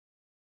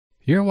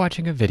You're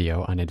watching a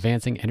video on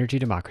advancing energy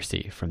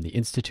democracy from the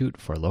Institute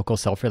for Local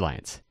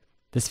Self-Reliance.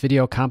 This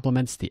video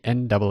complements the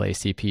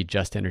NAACP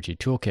Just Energy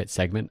Toolkit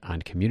segment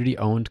on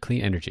community-owned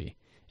clean energy.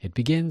 It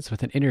begins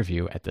with an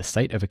interview at the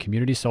site of a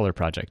community solar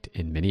project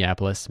in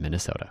Minneapolis,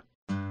 Minnesota.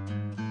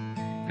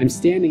 I'm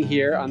standing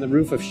here on the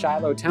roof of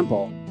Shiloh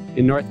Temple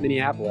in North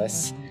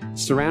Minneapolis,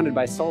 surrounded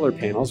by solar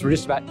panels. We're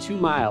just about 2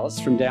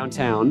 miles from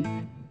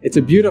downtown. It's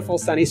a beautiful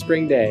sunny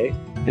spring day,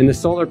 and the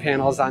solar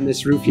panels on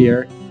this roof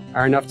here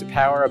are enough to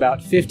power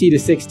about 50 to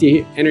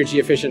 60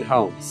 energy-efficient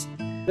homes.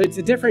 It's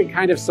a different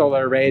kind of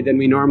solar array than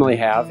we normally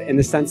have in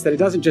the sense that it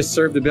doesn't just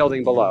serve the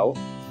building below,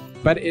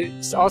 but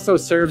it also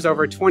serves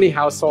over 20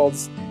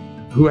 households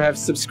who have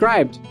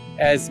subscribed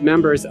as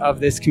members of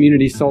this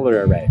community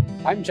solar array.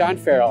 I'm John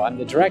Farrell. I'm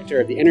the director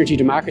of the Energy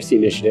Democracy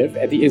Initiative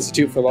at the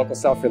Institute for Local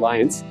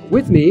Self-Reliance.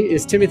 With me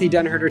is Timothy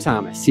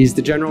Denherter-Thomas. He's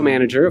the general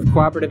manager of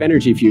Cooperative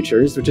Energy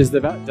Futures, which is the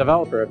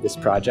developer of this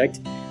project.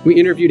 We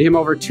interviewed him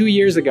over 2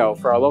 years ago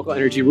for our Local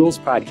Energy Rules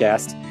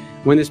podcast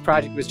when this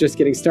project was just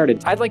getting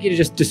started. I'd like you to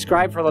just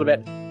describe for a little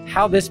bit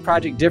how this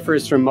project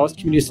differs from most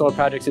community solar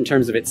projects in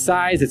terms of its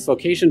size, its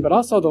location, but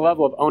also the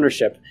level of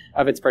ownership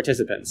of its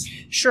participants.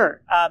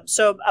 Sure.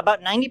 So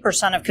about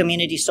 90% of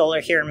community solar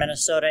here in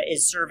Minnesota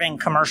is serving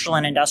commercial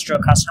and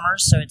industrial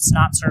customers, so it's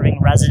not serving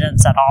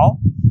residents at all.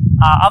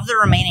 Of the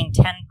remaining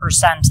 10%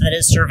 that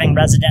is serving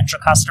residential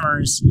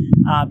customers,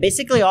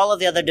 basically all of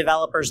the other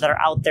developers that are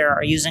out there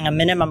are using a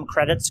minimum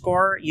credit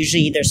score,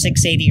 usually either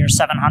 680 or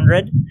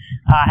 700,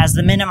 as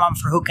the minimum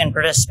for who can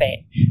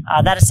participate.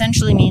 That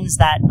essentially means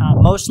that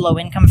most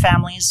low-income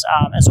families,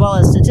 as well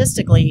as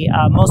statistically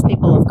most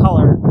people of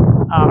color,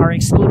 are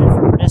excluded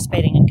from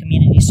participating in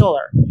community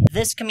solar.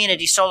 This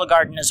community solar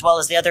garden, as well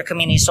as the other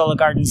community solar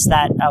gardens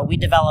that we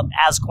develop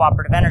as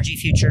Cooperative Energy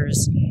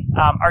Futures,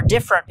 are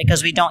different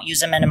because we don't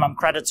use a minimum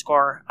credit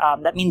score.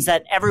 That means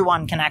that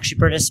everyone can actually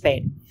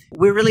participate.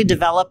 We're really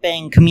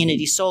developing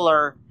community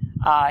solar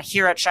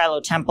here at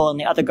Shiloh Temple and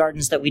the other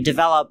gardens that we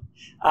develop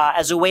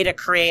as a way to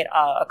create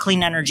a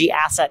clean energy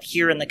asset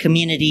here in the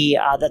community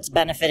that's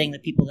benefiting the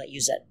people that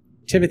use it.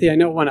 Timothy, I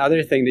know one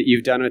other thing that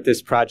you've done with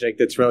this project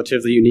that's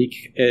relatively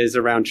unique is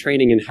around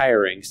training and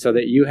hiring, so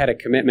that you had a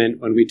commitment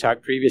when we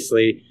talked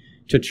previously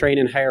to train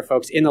and hire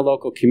folks in the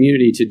local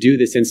community to do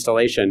this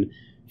installation.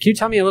 Can you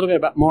tell me a little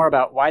bit more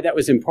about why that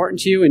was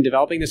important to you in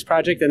developing this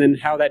project and then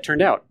how that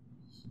turned out?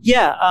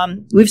 Yeah,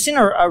 we've seen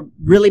a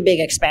really big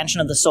expansion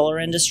of the solar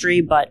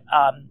industry, but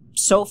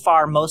so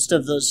far most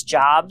of those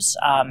jobs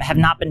have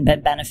not been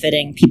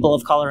benefiting people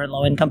of color and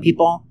low-income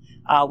people.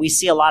 We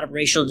see a lot of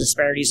racial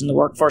disparities in the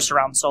workforce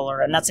around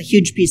solar, and that's a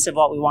huge piece of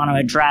what we want to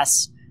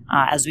address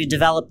as we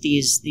develop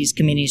these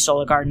community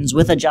solar gardens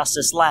with a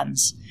justice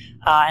lens.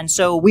 And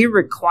so we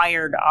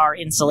required our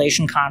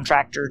installation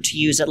contractor to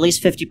use at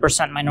least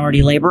 50%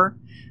 minority labor.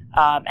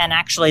 And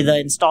actually, the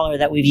installer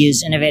that we've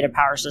used, Innovative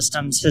Power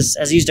Systems,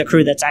 has used a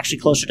crew that's actually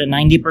closer to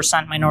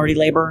 90% minority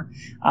labor,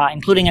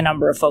 including a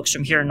number of folks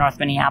from here in North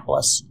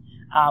Minneapolis.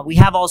 We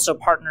have also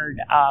partnered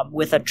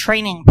with a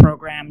training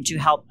program to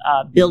help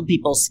build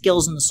people's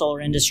skills in the solar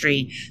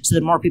industry so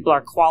that more people are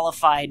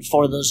qualified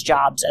for those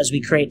jobs as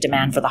we create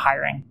demand for the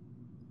hiring.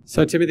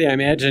 So, Timothy, I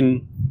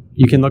imagine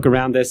you can look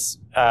around this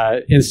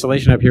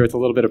installation up here with a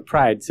little bit of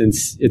pride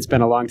since it's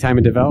been a long time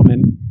in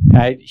development.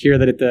 I hear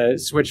that the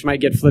switch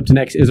might get flipped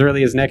as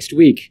early as next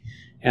week,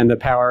 and the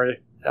power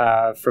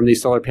from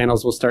these solar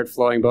panels will start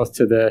flowing both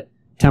to the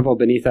temple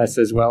beneath us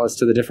as well as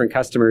to the different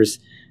customers.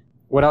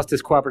 What else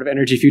does Cooperative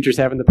Energy Futures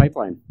have in the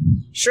pipeline?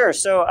 Sure.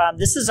 So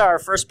this is our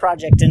first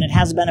project, and it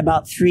has been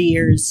about 3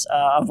 years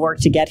of work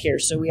to get here.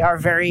 So we are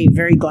very,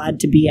 very glad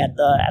to be at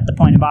the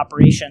point of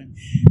operation.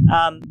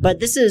 But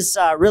this is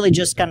really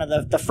just kind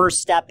of the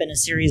first step in a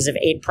series of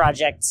 8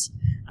 projects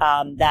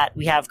that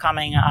we have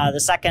coming.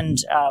 The second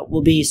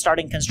will be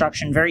starting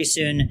construction very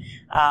soon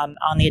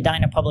on the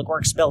Edina Public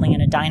Works building in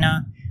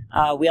Edina.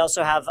 We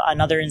also have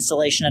another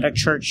installation at a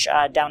church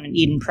down in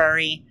Eden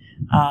Prairie.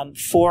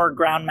 4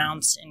 ground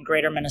mounts in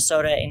greater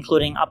Minnesota,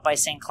 including up by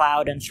St.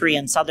 Cloud, and 3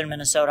 in southern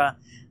Minnesota.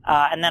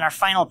 And then our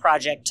final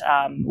project,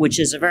 which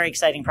is a very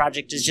exciting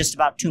project, is just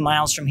about 2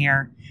 miles from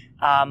here,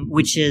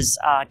 which is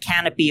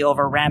canopy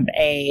over Ramp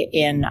A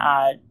in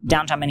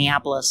downtown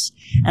Minneapolis.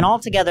 And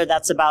altogether,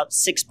 that's about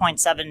 6.7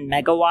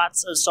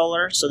 megawatts of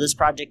solar. So this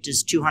project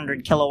is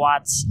 200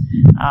 kilowatts.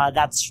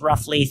 That's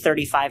roughly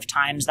 35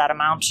 times that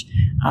amount.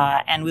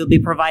 And we'll be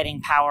providing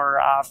power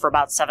for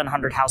about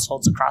 700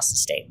 households across the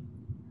state.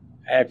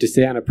 I have to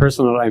say, on a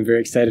personal note, I'm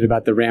very excited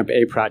about the Ramp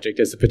A project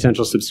as a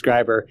potential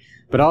subscriber,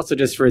 but also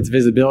just for its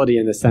visibility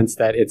in the sense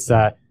that it's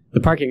the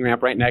parking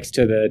ramp right next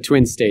to the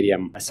Twins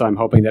Stadium. So I'm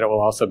hoping that it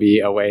will also be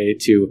a way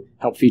to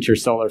help feature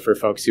solar for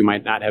folks who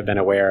might not have been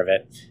aware of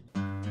it.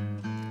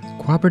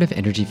 Cooperative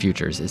Energy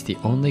Futures is the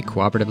only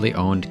cooperatively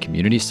owned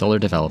community solar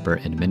developer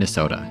in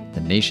Minnesota,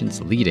 the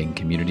nation's leading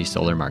community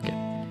solar market.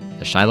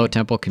 The Shiloh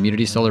Temple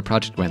Community Solar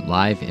Project went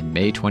live in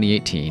May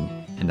 2018,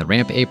 and the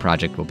Ramp A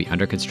project will be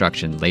under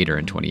construction later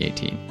in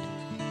 2018.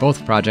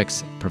 Both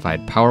projects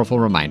provide powerful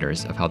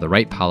reminders of how the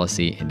right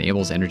policy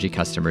enables energy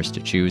customers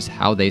to choose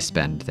how they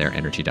spend their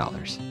energy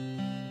dollars.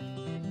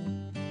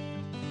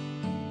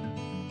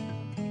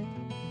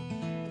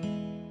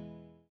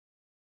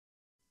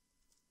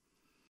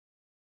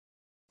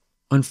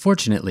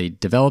 Unfortunately,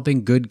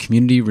 developing good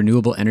community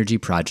renewable energy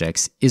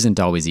projects isn't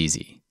always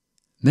easy.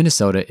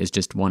 Minnesota is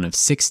just one of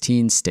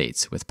 16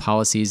 states with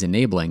policies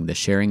enabling the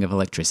sharing of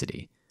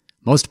electricity.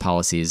 Most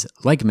policies,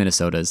 like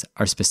Minnesota's,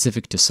 are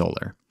specific to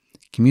solar.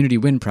 Community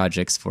wind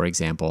projects, for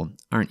example,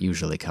 aren't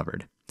usually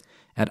covered.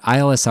 At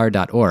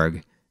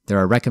ILSR.org, there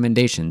are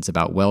recommendations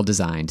about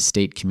well-designed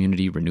state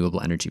community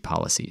renewable energy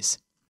policies.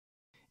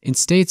 In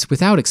states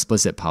without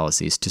explicit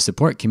policies to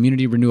support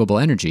community renewable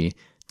energy,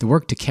 the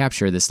work to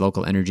capture this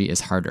local energy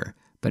is harder,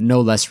 but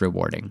no less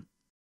rewarding.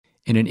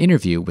 In an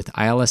interview with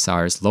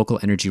ILSR's Local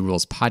Energy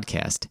Rules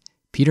podcast,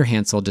 Peter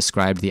Hansel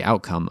described the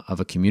outcome of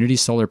a community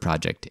solar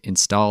project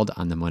installed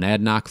on the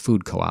Monadnock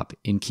Food Co-op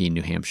in Keene,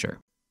 New Hampshire.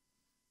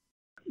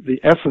 The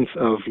essence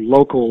of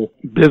local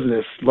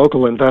business,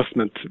 local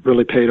investment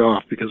really paid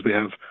off because we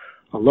have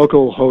a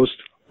local host,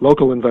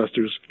 local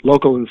investors,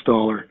 local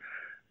installer.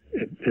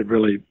 It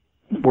really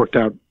worked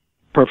out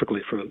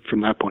perfectly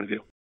from that point of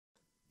view.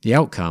 The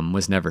outcome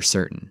was never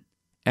certain.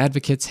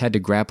 Advocates had to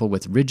grapple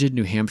with rigid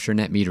New Hampshire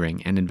net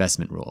metering and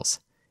investment rules.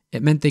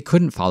 It meant they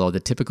couldn't follow the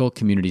typical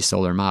community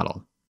solar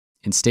model.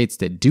 In states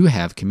that do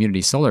have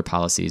community solar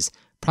policies,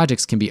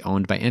 projects can be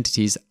owned by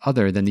entities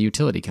other than the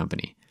utility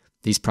company.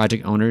 These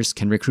project owners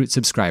can recruit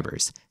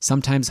subscribers,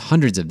 sometimes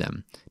hundreds of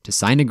them, to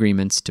sign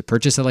agreements to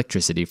purchase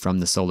electricity from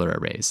the solar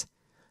arrays.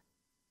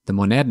 The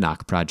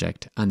Monadnock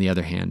project, on the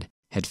other hand,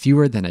 had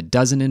fewer than a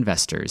dozen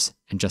investors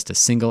and just a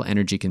single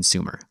energy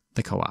consumer,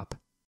 the co-op.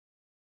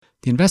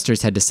 The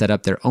investors had to set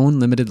up their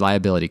own limited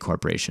liability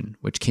corporation,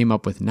 which came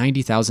up with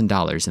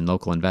 $90,000 in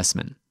local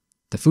investment.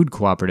 The food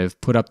cooperative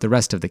put up the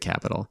rest of the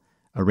capital,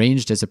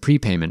 arranged as a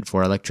prepayment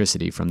for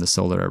electricity from the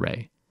solar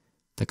array.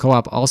 The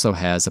co-op also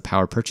has a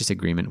power purchase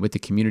agreement with the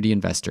community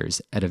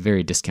investors at a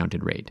very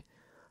discounted rate.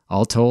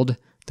 All told,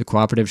 the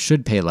cooperative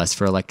should pay less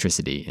for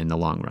electricity in the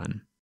long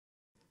run.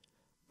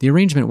 The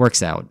arrangement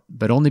works out,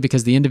 but only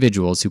because the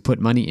individuals who put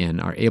money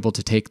in are able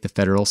to take the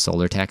federal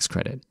solar tax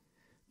credit.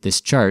 This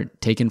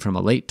chart, taken from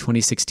a late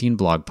 2016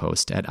 blog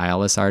post at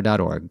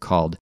ilsr.org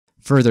called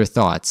Further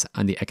Thoughts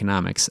on the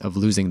Economics of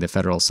Losing the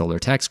Federal Solar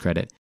Tax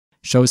Credit,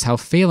 shows how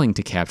failing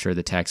to capture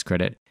the tax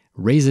credit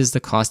raises the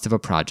cost of a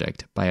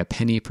project by a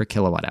penny per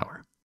kilowatt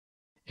hour.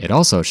 It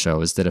also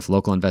shows that if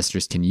local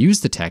investors can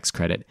use the tax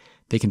credit,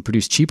 they can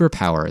produce cheaper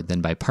power than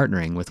by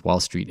partnering with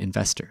Wall Street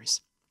investors.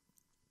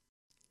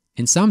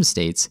 In some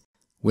states,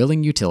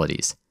 willing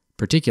utilities,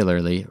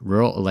 particularly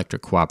rural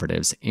electric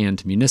cooperatives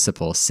and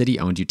municipal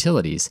city-owned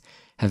utilities,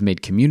 have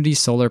made community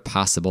solar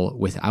possible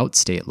without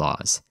state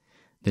laws.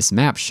 This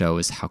map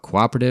shows how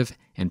cooperative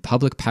and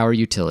public power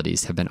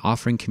utilities have been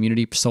offering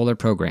community solar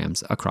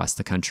programs across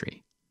the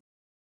country.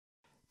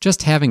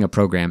 Just having a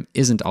program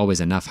isn't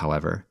always enough,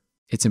 however.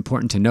 It's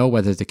important to know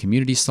whether the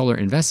community solar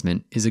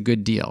investment is a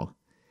good deal.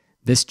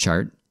 This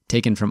chart,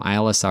 taken from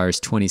ILSR's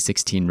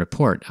 2016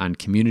 report on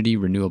community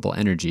renewable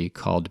energy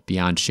called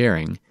Beyond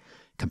Sharing,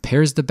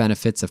 compares the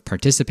benefits of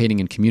participating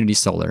in community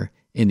solar,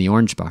 in the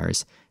orange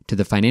bars, to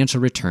the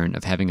financial return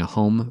of having a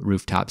home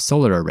rooftop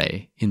solar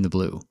array in the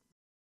blue.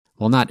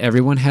 While not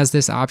everyone has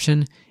this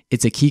option,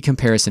 it's a key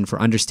comparison for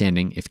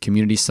understanding if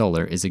community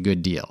solar is a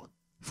good deal.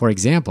 For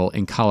example,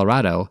 in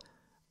Colorado,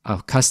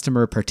 a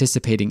customer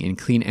participating in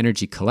Clean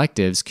Energy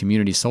Collective's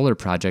community solar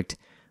project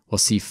will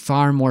see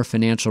far more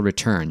financial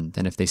return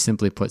than if they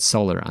simply put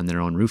solar on their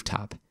own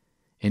rooftop.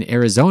 In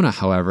Arizona,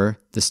 however,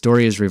 the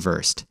story is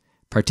reversed.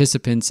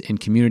 Participants in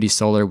community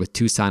solar with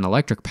Tucson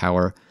Electric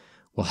Power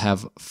will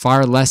have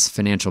far less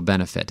financial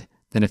benefit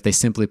than if they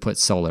simply put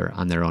solar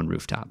on their own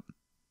rooftop.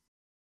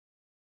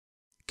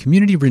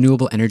 Community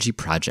renewable energy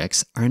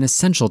projects are an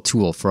essential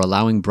tool for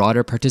allowing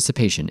broader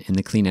participation in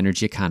the clean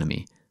energy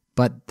economy,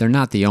 but they're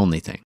not the only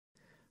thing.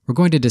 We're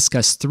going to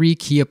discuss 3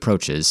 key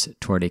approaches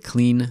toward a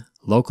clean,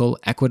 local,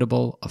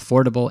 equitable,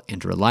 affordable,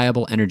 and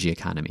reliable energy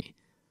economy.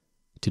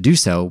 To do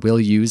so, we'll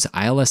use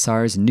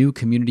ILSR's new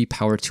Community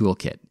Power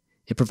Toolkit.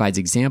 It provides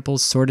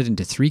examples sorted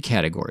into 3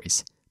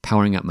 categories: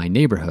 powering up my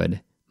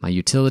neighborhood, my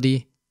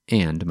utility,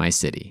 and my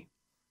city.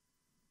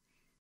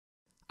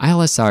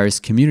 ILSR's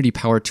Community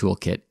Power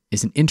Toolkit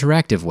is an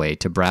interactive way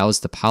to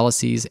browse the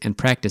policies and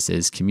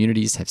practices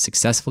communities have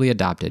successfully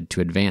adopted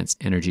to advance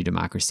energy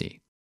democracy.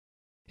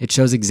 It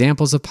shows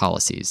examples of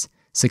policies,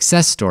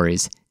 success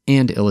stories,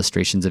 and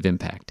illustrations of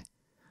impact.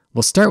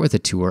 We'll start with a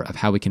tour of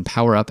how we can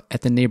power up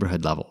at the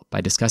neighborhood level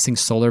by discussing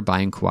solar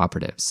buying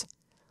cooperatives.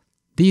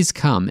 These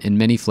come in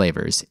many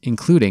flavors,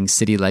 including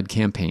city-led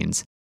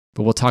campaigns,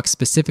 but we'll talk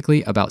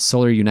specifically about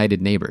Solar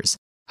United Neighbors,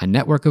 a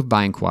network of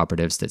buying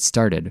cooperatives that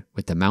started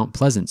with the Mount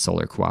Pleasant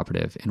Solar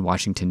Cooperative in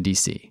Washington,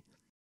 D.C.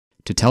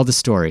 To tell the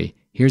story,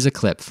 here's a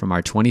clip from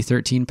our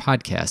 2013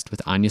 podcast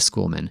with Anya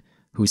Schoolman,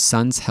 whose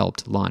sons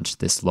helped launch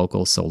this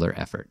local solar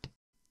effort.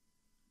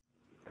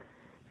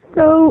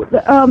 So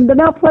the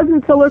Mount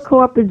Pleasant Solar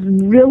Co-op is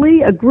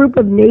really a group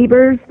of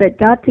neighbors that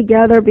got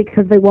together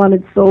because they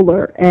wanted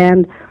solar.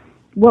 And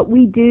what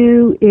we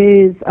do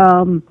is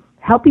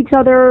help each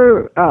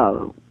other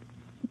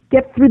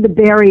get through the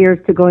barriers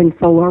to going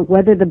solar,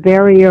 whether the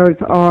barriers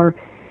are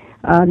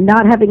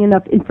not having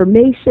enough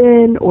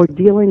information, or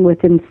dealing with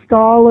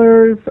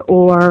installers,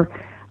 or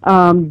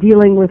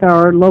dealing with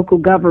our local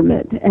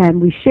government.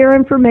 And we share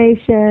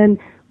information,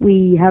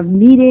 we have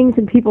meetings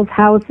in people's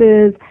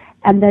houses,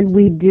 and then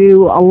we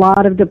do a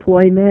lot of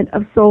deployment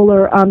of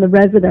solar on the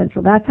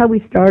residential. That's how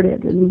we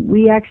started. And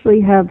we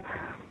actually have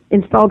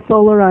installed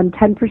solar on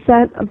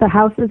 10% of the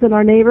houses in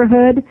our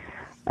neighborhood,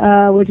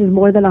 which is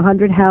more than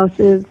 100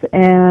 houses,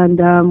 and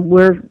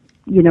we're,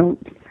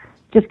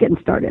 just getting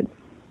started.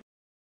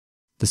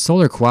 The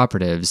solar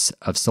cooperatives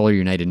of Solar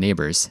United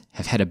Neighbors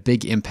have had a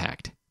big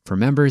impact for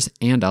members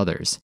and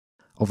others.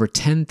 Over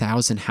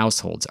 10,000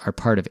 households are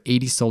part of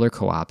 80 solar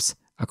co-ops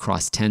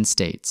across 10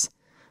 states.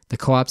 The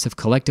co-ops have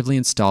collectively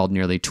installed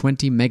nearly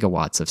 20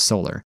 megawatts of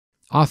solar,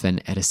 often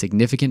at a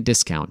significant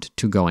discount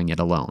to going it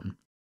alone.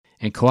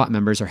 And co-op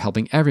members are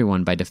helping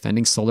everyone by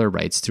defending solar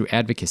rights through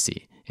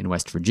advocacy in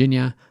West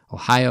Virginia,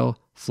 Ohio,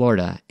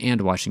 Florida,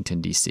 and Washington,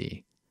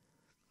 D.C.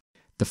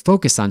 The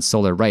focus on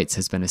solar rights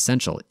has been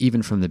essential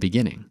even from the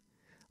beginning.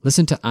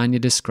 Listen to Anya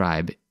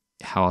describe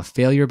how a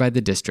failure by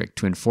the district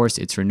to enforce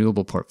its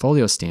renewable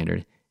portfolio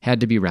standard had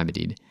to be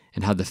remedied,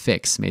 and how the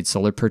fix made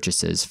solar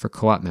purchases for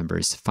co-op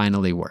members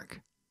finally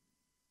work.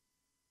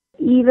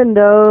 Even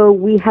though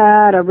we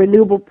had a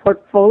renewable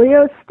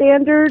portfolio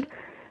standard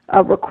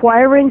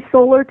requiring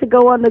solar to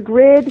go on the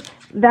grid,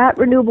 that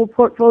renewable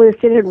portfolio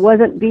standard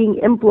wasn't being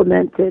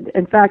implemented.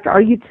 In fact,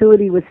 our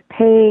utility was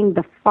paying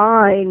the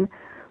fine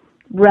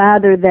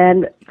rather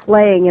than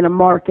playing in a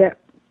market.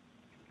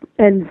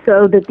 And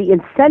so that the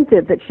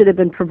incentive that should have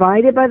been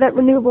provided by that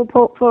renewable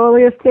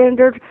portfolio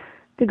standard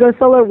to go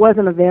solar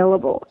wasn't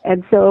available.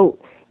 And so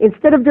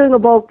instead of doing a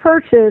bulk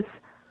purchase,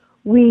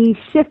 we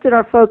shifted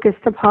our focus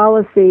to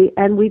policy,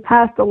 and we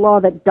passed a law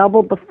that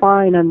doubled the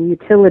fine on the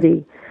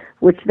utility,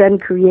 which then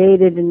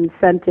created an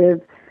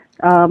incentive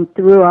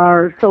through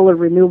our solar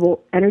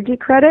renewable energy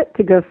credit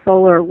to go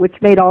solar, which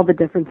made all the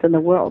difference in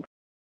the world.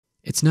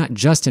 It's not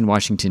just in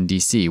Washington,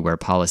 D.C. where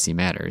policy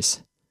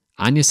matters.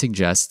 Anya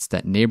suggests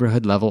that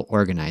neighborhood-level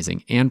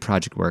organizing and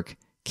project work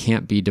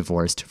can't be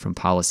divorced from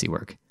policy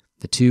work.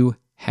 The two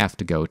have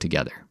to go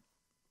together.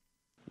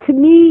 To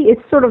me,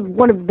 it's sort of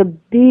one of the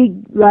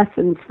big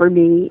lessons for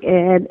me,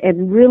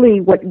 and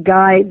really what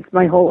guides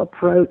my whole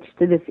approach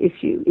to this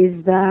issue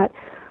is that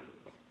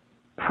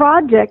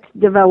project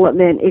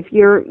development, if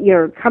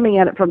you're coming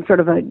at it from sort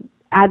of an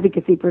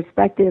advocacy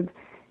perspective,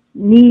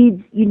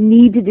 you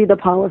need to do the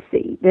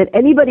policy. That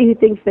anybody who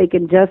thinks they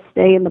can just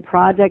stay in the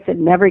project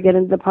and never get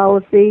into the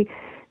policy,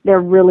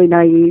 they're really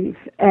naive.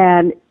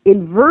 And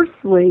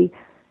inversely,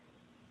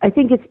 I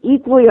think it's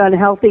equally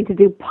unhealthy to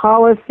do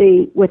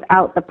policy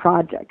without the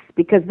projects,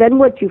 because then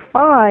what you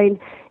find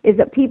is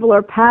that people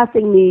are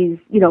passing these,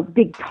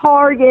 big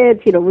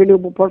targets,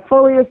 renewable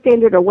portfolio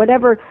standard or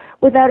whatever,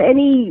 without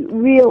any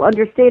real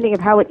understanding of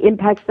how it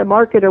impacts the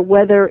market or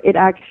whether it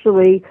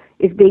actually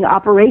is being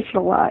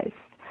operationalized.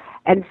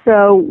 And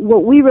so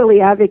what we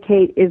really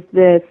advocate is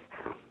this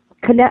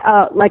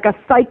like a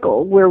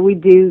cycle where we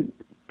do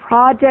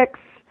projects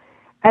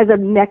as a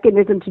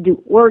mechanism to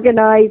do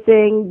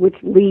organizing, which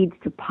leads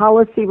to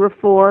policy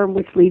reform,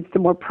 which leads to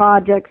more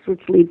projects,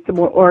 which leads to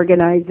more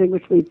organizing,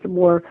 which leads to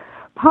more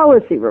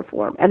policy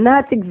reform. And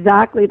that's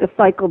exactly the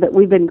cycle that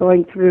we've been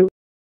going through.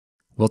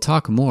 We'll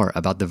talk more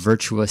about the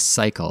virtuous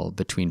cycle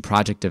between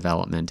project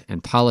development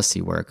and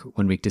policy work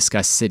when we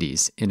discuss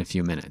cities in a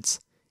few minutes.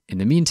 In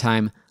the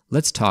meantime,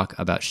 let's talk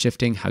about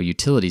shifting how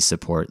utilities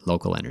support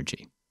local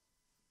energy.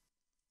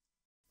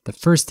 The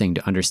first thing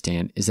to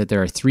understand is that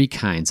there are three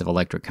kinds of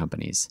electric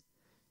companies.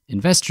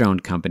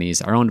 Investor-owned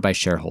companies are owned by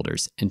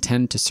shareholders and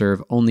tend to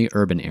serve only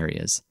urban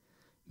areas.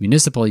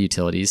 Municipal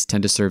utilities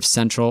tend to serve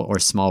central or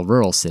small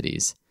rural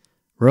cities.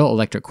 Rural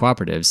electric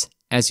cooperatives,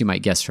 as you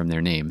might guess from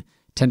their name,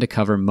 tend to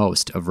cover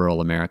most of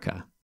rural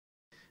America.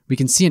 We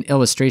can see an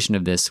illustration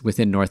of this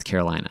within North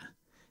Carolina.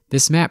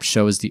 This map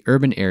shows the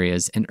urban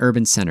areas and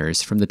urban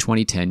centers from the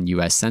 2010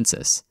 U.S.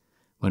 Census.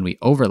 When we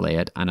overlay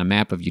it on a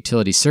map of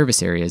utility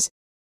service areas,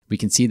 we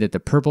can see that the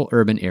purple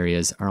urban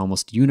areas are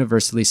almost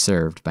universally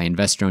served by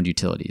investor-owned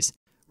utilities,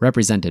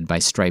 represented by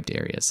striped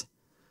areas.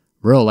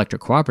 Rural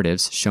electric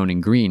cooperatives, shown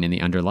in green in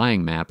the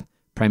underlying map,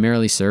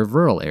 primarily serve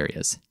rural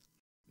areas.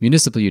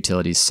 Municipal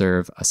utilities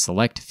serve a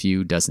select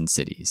few dozen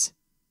cities.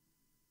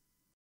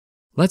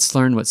 Let's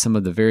learn what some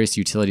of the various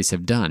utilities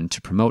have done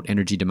to promote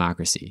energy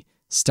democracy,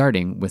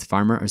 starting with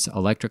Farmers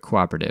Electric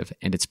Cooperative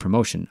and its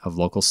promotion of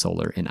local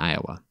solar in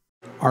Iowa.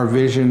 Our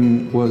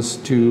vision was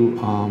to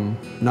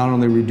not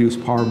only reduce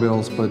power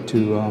bills, but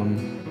to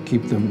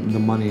keep the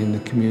money in the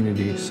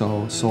community.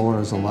 So solar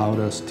has allowed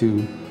us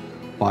to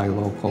buy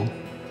local.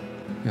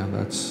 Yeah,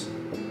 that's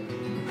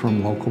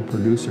from local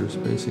producers,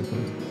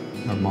 basically.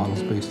 Our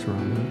model's based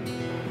around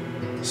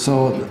that.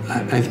 So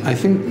I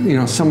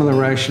think, some of the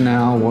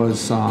rationale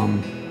was,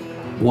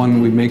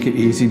 one, we make it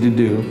easy to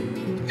do,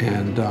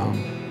 and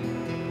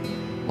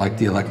like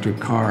the electric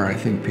car, I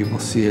think people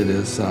see it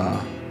as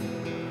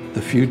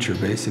the future,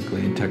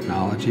 basically, in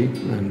technology.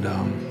 And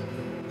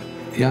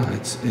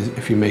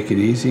if you make it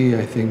easy,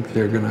 I think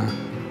they're gonna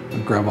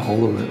grab a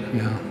hold of it,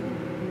 yeah.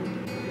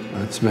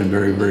 it's been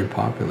very, very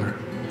popular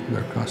with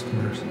our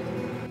customers.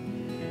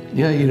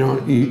 Yeah,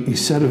 you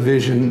set a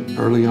vision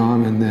early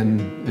on, and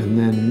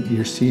then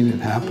you're seeing it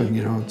happen.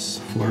 It's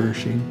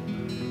flourishing.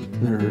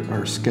 There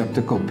are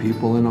skeptical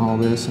people in all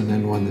this, and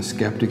then when the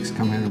skeptics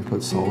come in and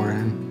put solar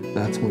in,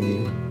 that's when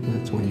you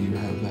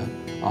have that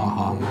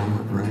aha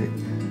moment,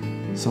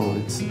 right? So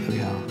it's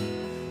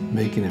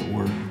making it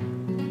work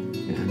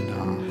and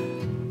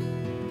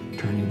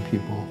turning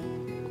people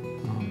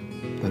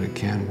that it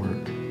can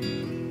work.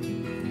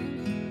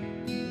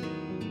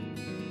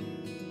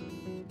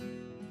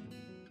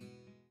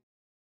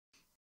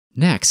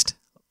 Next,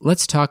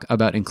 let's talk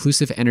about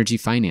inclusive energy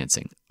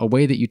financing, a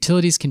way that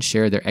utilities can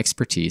share their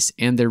expertise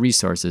and their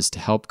resources to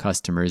help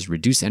customers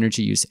reduce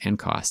energy use and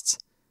costs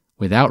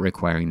without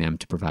requiring them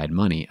to provide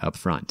money up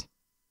front.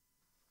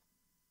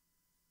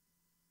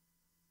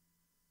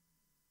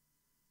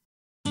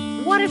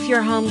 What if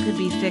your home could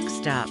be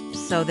fixed up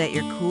so that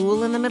you're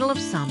cool in the middle of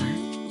summer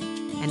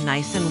and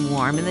nice and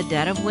warm in the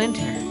dead of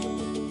winter,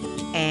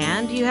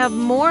 and you have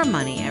more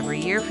money every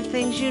year for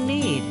things you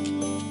need?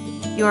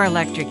 Your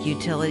electric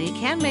utility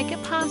can make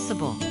it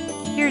possible.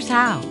 Here's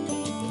how.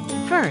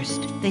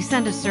 First, they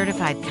send a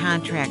certified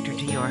contractor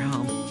to your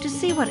home to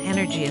see what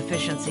energy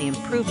efficiency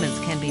improvements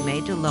can be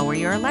made to lower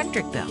your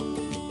electric bill.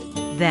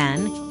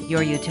 Then,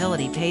 your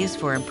utility pays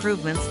for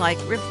improvements like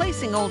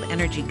replacing old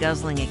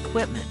energy-guzzling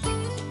equipment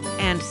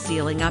and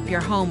sealing up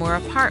your home or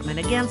apartment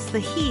against the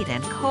heat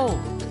and cold.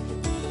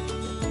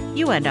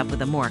 You end up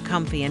with a more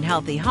comfy and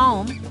healthy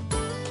home,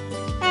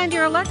 and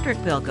your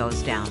electric bill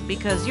goes down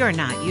because you're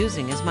not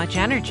using as much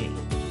energy.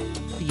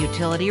 The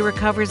utility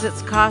recovers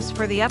its costs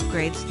for the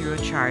upgrades through a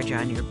charge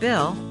on your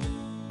bill,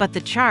 but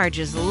the charge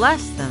is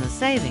less than the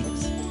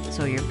savings,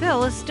 so your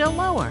bill is still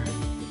lower.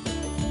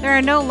 There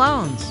are no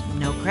loans,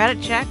 no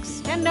credit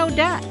checks, and no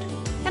debt,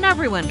 and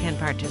everyone can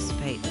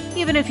participate,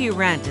 even if you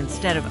rent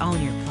instead of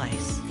own your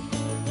place.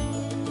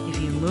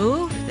 If you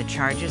move, the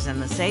charges and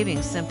the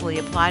savings simply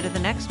apply to the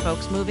next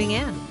folks moving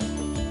in.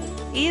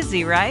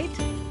 Easy, right?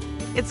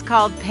 It's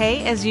called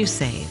Pay As You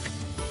Save.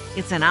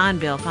 It's an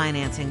on-bill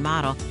financing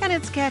model, and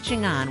it's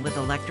catching on with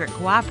electric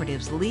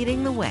cooperatives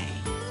leading the way.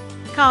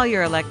 Call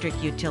your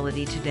electric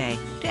utility today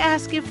to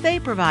ask if they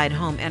provide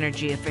home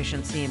energy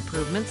efficiency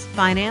improvements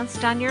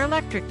financed on your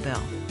electric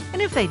bill.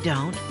 And if they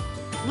don't,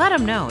 let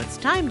them know it's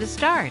time to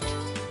start.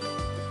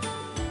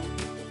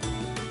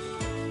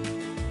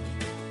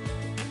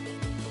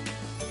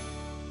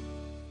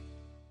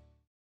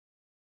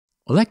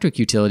 Electric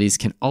utilities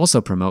can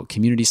also promote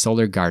community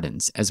solar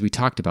gardens, as we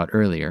talked about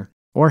earlier,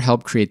 or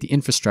help create the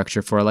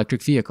infrastructure for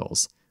electric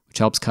vehicles, which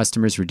helps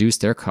customers reduce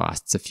their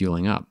costs of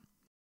fueling up.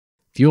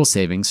 Fuel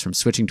savings from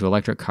switching to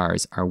electric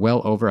cars are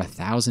well over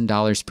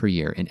 $1,000 per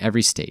year in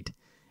every state,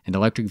 and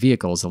electric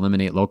vehicles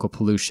eliminate local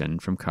pollution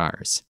from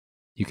cars.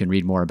 You can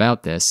read more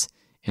about this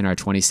in our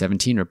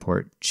 2017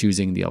 report,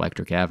 Choosing the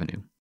Electric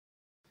Avenue.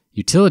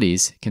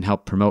 Utilities can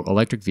help promote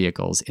electric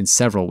vehicles in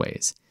several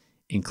ways,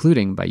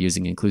 including by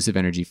using inclusive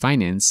energy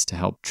finance to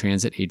help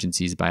transit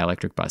agencies buy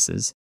electric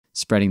buses,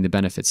 spreading the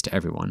benefits to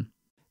everyone.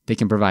 They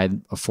can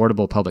provide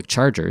affordable public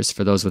chargers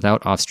for those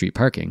without off-street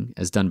parking,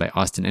 as done by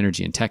Austin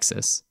Energy in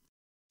Texas.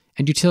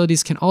 And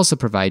utilities can also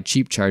provide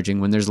cheap charging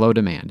when there's low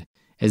demand,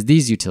 as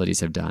these utilities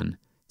have done,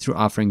 through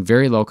offering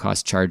very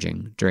low-cost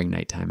charging during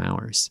nighttime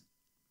hours.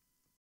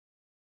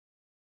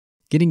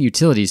 Getting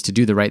utilities to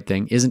do the right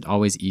thing isn't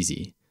always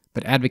easy,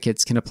 but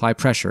advocates can apply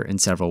pressure in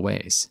several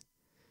ways.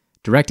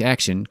 Direct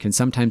action can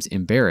sometimes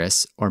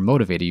embarrass or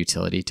motivate a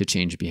utility to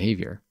change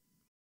behavior.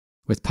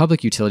 With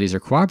public utilities or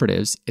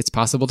cooperatives, it's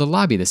possible to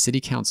lobby the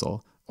city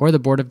council or the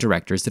board of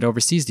directors that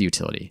oversees the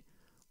utility,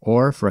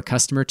 or for a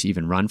customer to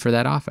even run for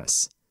that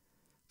office.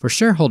 For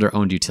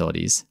shareholder-owned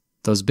utilities,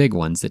 those big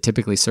ones that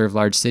typically serve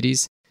large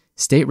cities,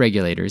 state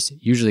regulators,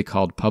 usually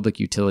called public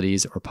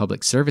utilities or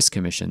public service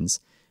commissions,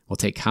 will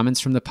take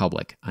comments from the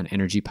public on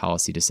energy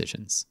policy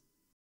decisions.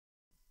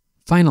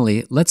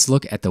 Finally, let's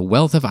look at the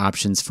wealth of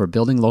options for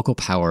building local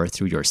power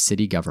through your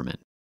city government.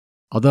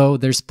 Although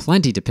there's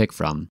plenty to pick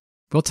from,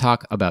 we'll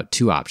talk about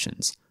two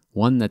options,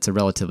 one that's a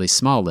relatively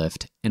small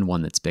lift and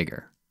one that's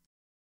bigger.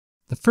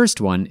 The first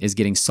one is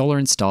getting solar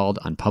installed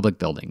on public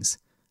buildings,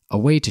 a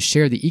way to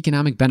share the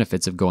economic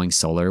benefits of going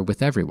solar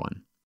with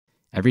everyone.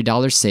 Every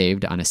dollar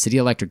saved on a city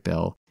electric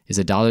bill is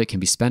a dollar that can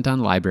be spent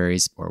on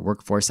libraries or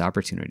workforce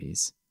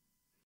opportunities.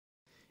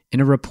 In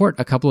a report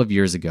a couple of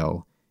years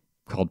ago,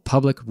 called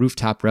Public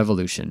Rooftop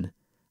Revolution,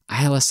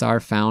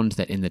 ILSR found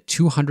that in the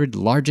 200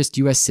 largest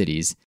U.S.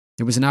 cities,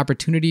 there was an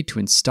opportunity to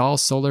install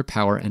solar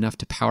power enough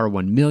to power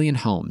 1 million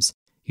homes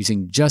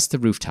using just the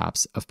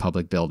rooftops of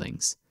public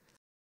buildings.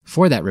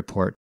 For that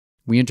report,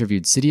 we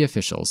interviewed city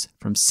officials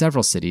from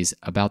several cities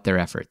about their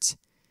efforts.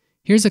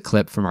 Here's a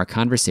clip from our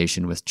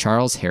conversation with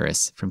Charles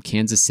Harris from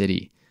Kansas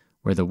City,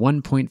 where the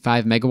 1.5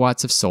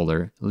 megawatts of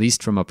solar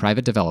leased from a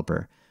private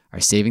developer are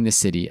saving the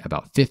city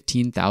about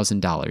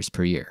 $15,000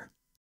 per year.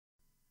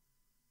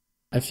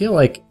 I feel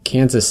like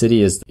Kansas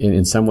City is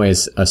in some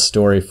ways a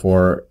story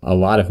for a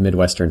lot of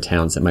Midwestern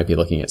towns that might be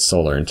looking at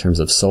solar in terms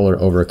of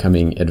solar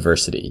overcoming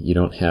adversity. You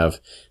don't have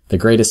the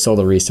greatest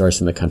solar resource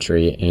in the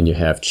country and you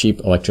have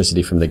cheap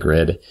electricity from the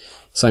grid.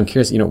 So I'm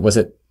curious, was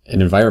it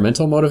an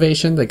environmental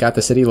motivation that got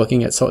the city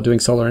looking at doing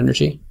solar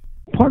energy?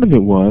 Part of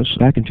it was,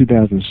 back in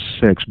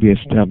 2006, we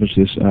established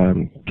this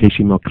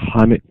KCML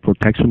Climate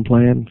Protection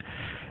Plan.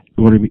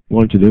 What we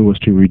wanted to do was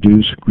to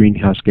reduce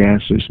greenhouse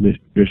gas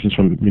emissions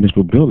from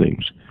municipal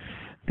buildings.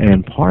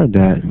 And part of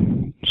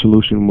that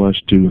solution was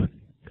to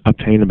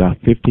obtain about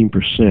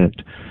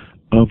 15%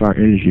 of our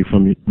energy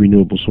from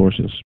renewable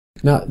sources.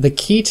 Now, the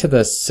key to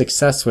the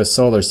success with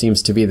solar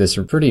seems to be this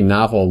pretty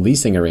novel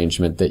leasing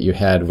arrangement that you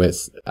had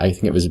with, I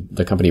think it was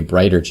the company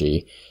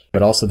Brightergy,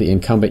 but also the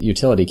incumbent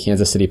utility,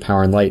 Kansas City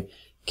Power and Light.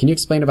 Can you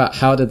explain about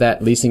how did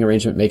that leasing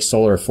arrangement make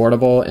solar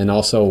affordable and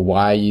also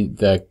why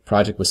the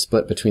project was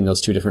split between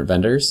those two different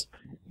vendors?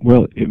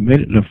 Well, it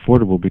made it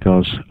affordable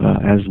because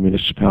as a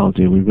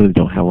municipality, we really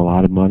don't have a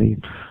lot of money.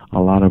 A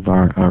lot of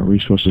our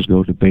resources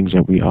go to things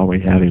that we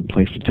already have in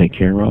place to take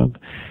care of.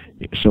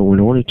 So in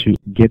order to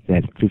get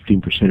that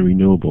 15%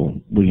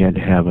 renewable, we had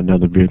to have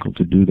another vehicle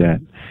to do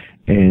that.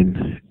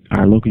 And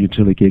our local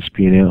utility,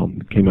 KCP&L,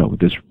 came out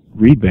with this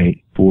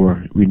rebate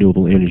for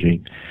renewable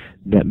energy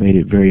that made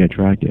it very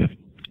attractive.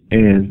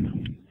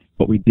 And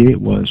what we did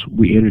was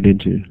we entered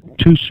into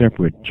two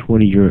separate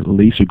 20-year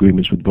lease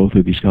agreements with both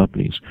of these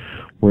companies,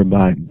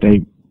 whereby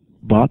they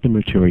bought the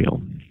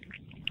material,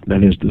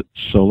 that is the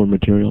solar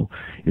material,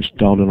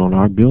 installed it on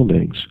our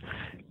buildings,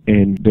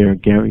 and they're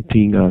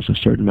guaranteeing us a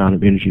certain amount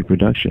of energy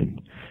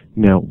production.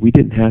 Now, we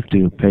didn't have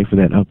to pay for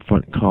that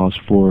upfront cost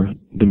for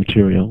the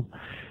material.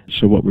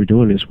 So what we're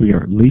doing is we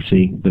are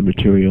leasing the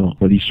material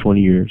for these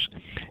 20 years,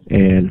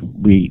 and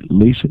we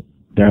lease it.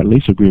 That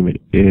lease agreement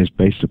is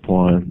based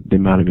upon the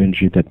amount of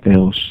energy that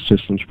those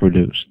systems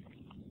produce.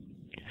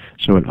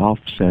 So it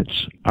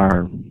offsets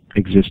our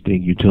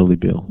existing utility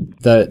bill.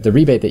 The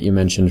rebate that you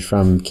mentioned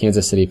from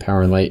Kansas City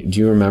Power and Light, do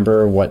you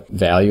remember what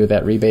value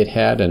that rebate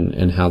had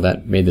and how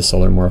that made the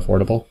solar more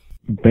affordable?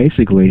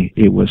 Basically,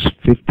 it was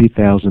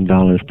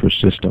 $50,000 per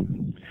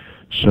system.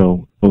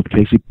 So both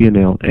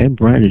KCP&L and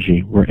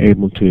Brightergy were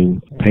able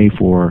to pay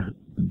for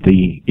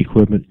the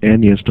equipment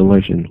and the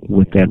installation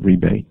with that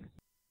rebate.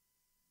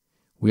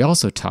 We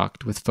also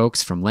talked with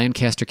folks from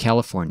Lancaster,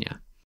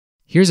 California.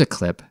 Here's a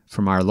clip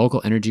from our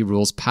Local Energy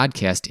Rules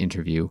podcast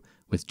interview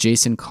with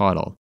Jason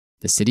Caudle,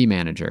 the city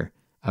manager,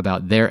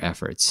 about their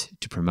efforts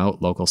to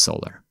promote local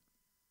solar.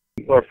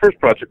 Well, our first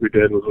project we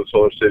did was with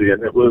Solar City,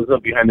 and it was a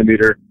behind the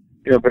meter,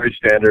 very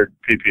standard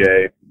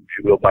PPA.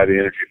 You will buy the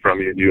energy from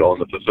you, and you own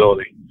the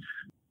facility.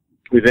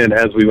 We then,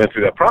 as we went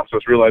through that process,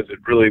 realized it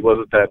really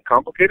wasn't that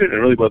complicated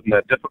and really wasn't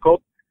that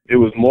difficult. It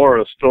was more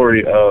a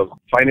story of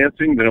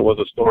financing than it was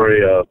a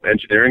story of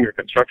engineering or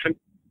construction.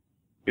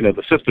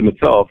 The system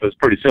itself is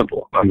pretty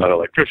simple. I'm not an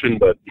electrician,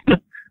 but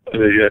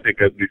I think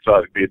as we saw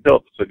it being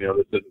built, so,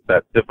 this isn't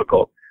that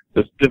difficult.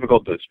 The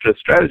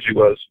strategy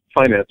was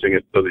financing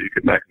it so that you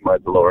could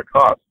maximize the lower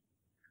cost.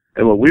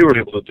 And what we were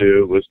able to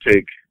do was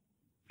take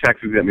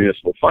tax-exempt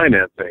municipal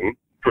financing,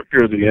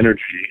 procure the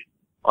energy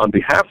on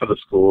behalf of the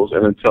schools,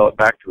 and then sell it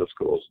back to the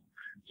schools.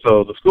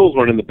 So the schools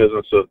weren't in the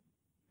business of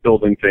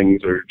building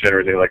things or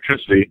generating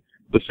electricity.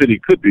 The city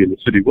could be, and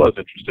the city was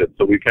interested.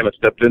 So we kind of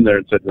stepped in there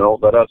and said, no,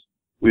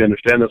 we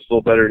understand this a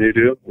little better than you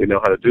do. We know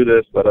how to do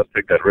this. Let us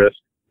take that risk.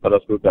 Let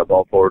us move that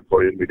ball forward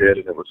for you. And we did,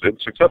 and it was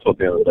successful at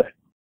the end of the day.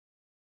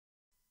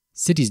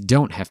 Cities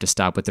don't have to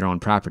stop with their own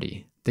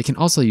property. They can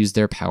also use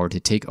their power to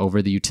take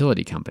over the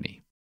utility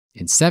company.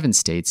 In 7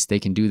 states, they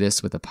can do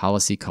this with a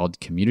policy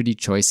called community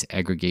choice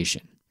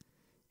aggregation.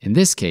 In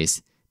this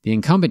case, the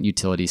incumbent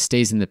utility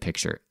stays in the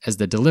picture as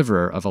the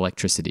deliverer of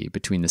electricity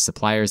between the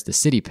suppliers the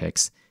city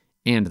picks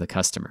and the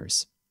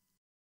customers.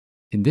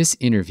 In this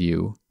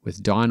interview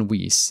with Dawn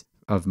Weiss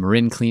of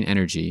Marin Clean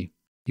Energy,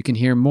 you can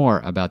hear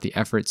more about the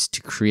efforts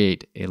to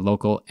create a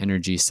local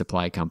energy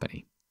supply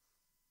company.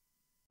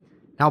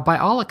 Now, by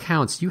all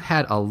accounts, you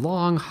had a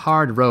long,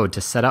 hard road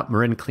to set up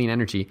Marin Clean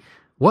Energy.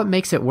 What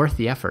makes it worth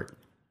the effort?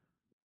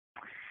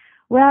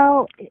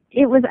 Well,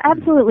 it was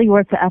absolutely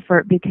worth the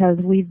effort because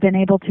we've been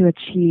able to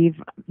achieve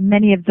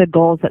many of the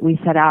goals that we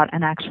set out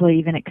and actually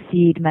even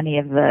exceed many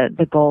of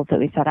the goals that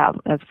we set out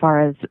as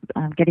far as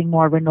getting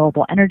more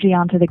renewable energy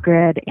onto the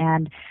grid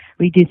and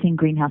reducing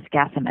greenhouse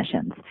gas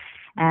emissions.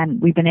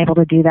 And we've been able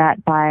to do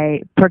that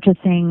by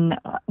purchasing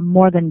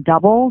more than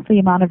double the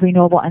amount of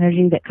renewable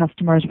energy that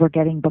customers were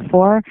getting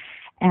before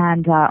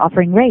and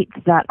offering rates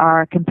that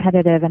are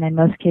competitive and in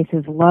most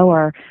cases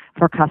lower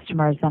for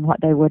customers than what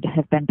they would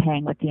have been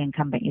paying with the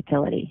incumbent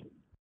utility.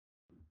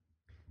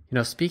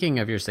 Speaking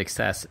of your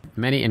success,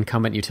 many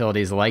incumbent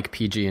utilities like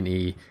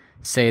PG&E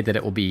say that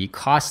it will be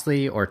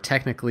costly or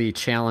technically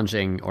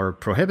challenging or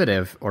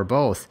prohibitive or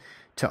both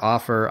to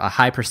offer a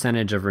high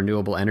percentage of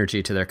renewable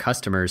energy to their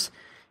customers.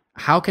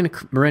 How can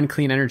Marin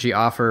Clean Energy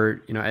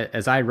offer,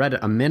 as I read,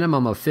 a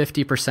minimum of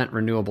 50%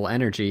 renewable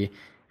energy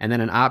and then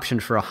an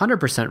option for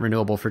 100%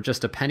 renewable for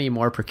just a penny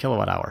more per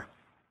kilowatt hour?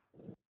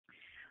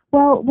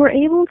 Well, we're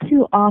able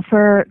to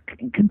offer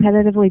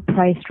competitively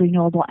priced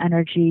renewable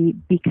energy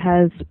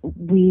because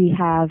we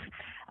have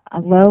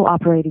low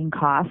operating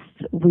costs.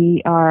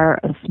 We are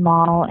a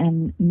small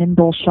and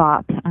nimble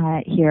shop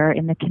here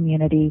in the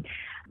community.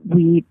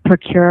 We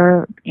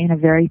procure in a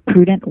very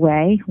prudent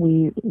way.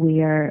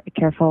 We are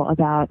careful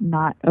about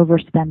not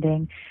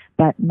overspending,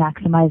 but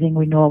maximizing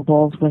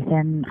renewables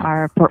within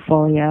our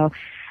portfolio.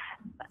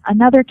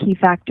 Another key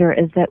factor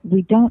is that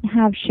we don't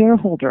have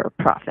shareholder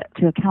profit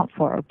to account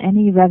for.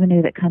 Any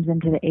revenue that comes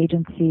into the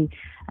agency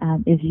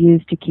is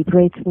used to keep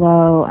rates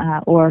low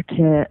or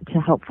to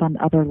help fund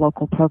other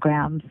local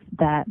programs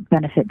that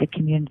benefit the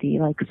community,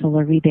 like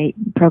solar rebate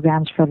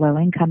programs for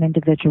low-income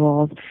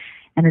individuals,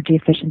 energy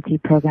efficiency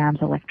programs,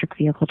 electric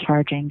vehicle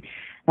charging,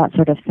 that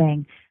sort of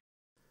thing.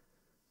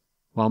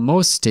 While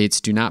most states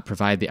do not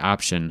provide the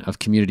option of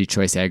community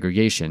choice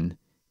aggregation,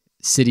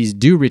 cities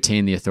do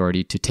retain the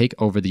authority to take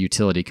over the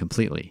utility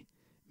completely.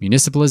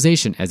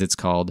 Municipalization, as it's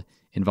called,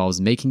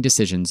 involves making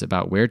decisions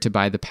about where to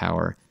buy the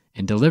power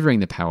and delivering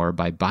the power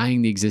by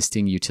buying the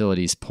existing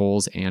utilities'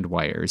 poles and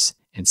wires,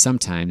 and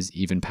sometimes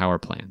even power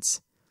plants.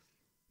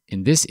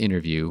 In this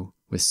interview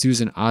with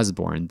Susan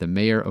Osborne, the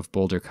mayor of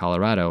Boulder,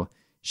 Colorado,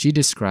 she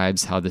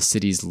describes how the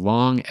city's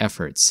long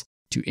efforts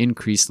to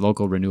increase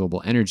local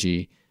renewable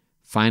energy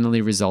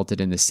finally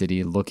resulted in the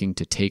city looking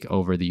to take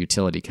over the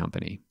utility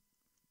company.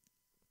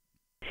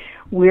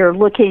 We're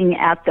looking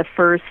at the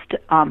first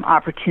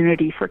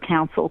opportunity for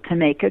council to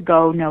make a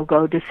go,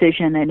 no-go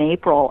decision in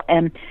April.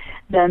 And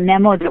the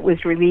memo that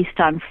was released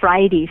on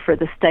Friday for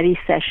the study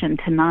session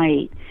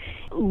tonight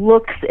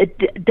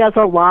it does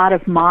a lot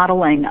of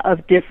modeling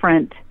of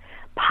different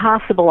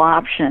possible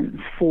options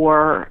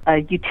for a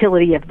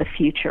utility of the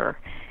future.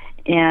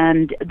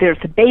 And there's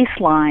a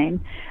baseline,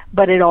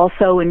 but it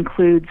also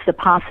includes the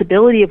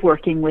possibility of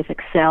working with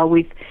Xcel.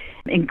 We've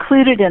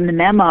included in the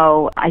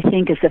memo, I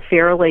think, is a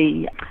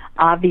fairly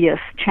obvious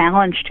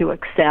challenge to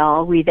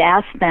Xcel. We've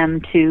asked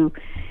them to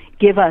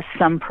give us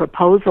some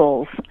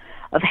proposals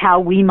of how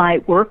we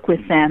might work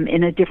with them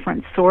in a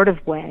different sort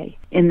of way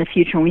in the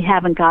future. We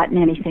haven't gotten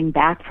anything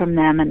back from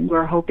them, and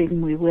we're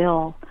hoping we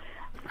will.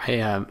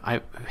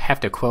 I have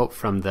to quote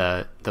from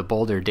the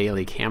Boulder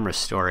Daily Camera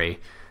story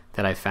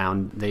that I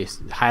found. They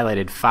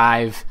highlighted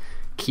 5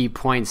 key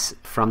points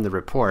from the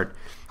report,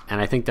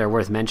 and I think they're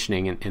worth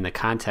mentioning in the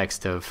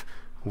context of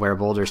where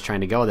Boulder's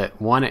trying to go.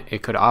 That one,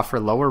 it could offer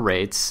lower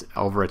rates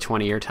over a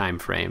 20-year time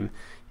frame.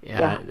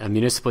 A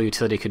municipal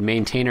utility could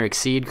maintain or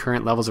exceed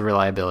current levels of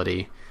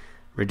reliability,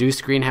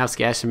 reduce greenhouse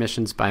gas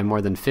emissions by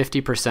more than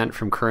 50%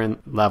 from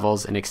current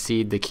levels and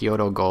exceed the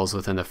Kyoto goals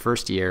within the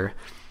first year,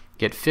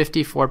 get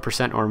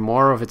 54% or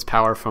more of its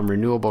power from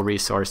renewable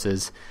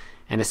resources,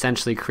 and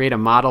essentially create a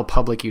model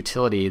public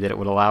utility that it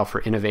would allow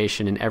for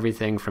innovation in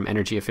everything from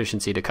energy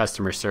efficiency to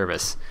customer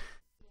service.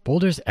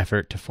 Boulder's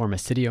effort to form a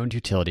city-owned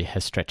utility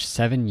has stretched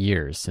 7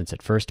 years since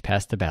it first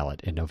passed the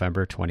ballot in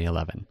November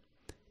 2011.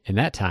 In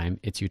that time,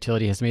 its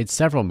utility has made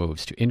several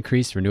moves to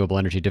increase renewable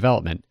energy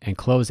development and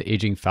close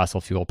aging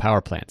fossil fuel power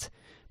plants,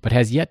 but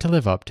has yet to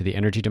live up to the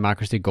energy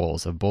democracy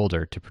goals of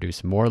Boulder to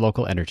produce more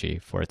local energy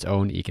for its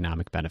own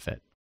economic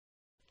benefit.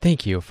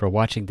 Thank you for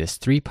watching this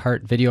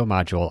 3-part video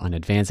module on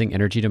advancing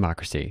energy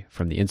democracy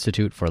from the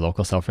Institute for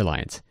Local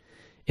Self-Reliance.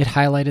 It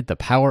highlighted the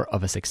power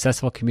of a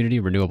successful community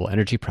renewable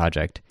energy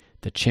project,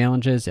 the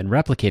challenges in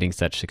replicating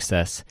such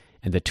success,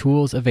 and the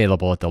tools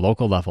available at the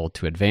local level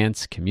to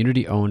advance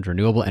community-owned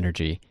renewable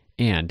energy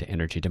and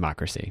energy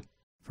democracy.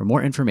 For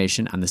more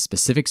information on the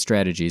specific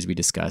strategies we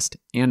discussed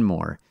and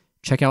more,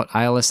 check out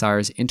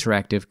ILSR's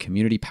interactive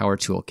Community Power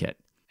Toolkit,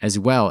 as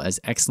well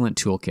as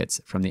excellent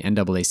toolkits from the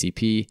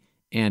NAACP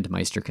and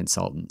Meister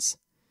Consultants.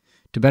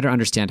 To better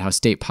understand how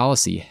state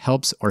policy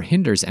helps or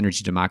hinders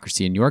energy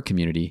democracy in your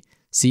community,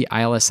 see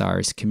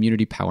ILSR's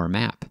Community Power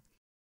Map.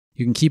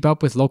 You can keep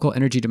up with local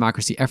energy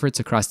democracy efforts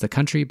across the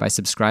country by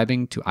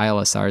subscribing to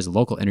ILSR's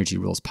Local Energy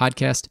Rules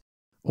podcast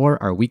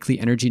or our weekly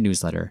energy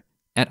newsletter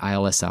at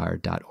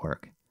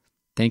ilsr.org.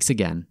 Thanks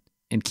again,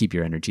 and keep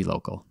your energy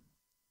local.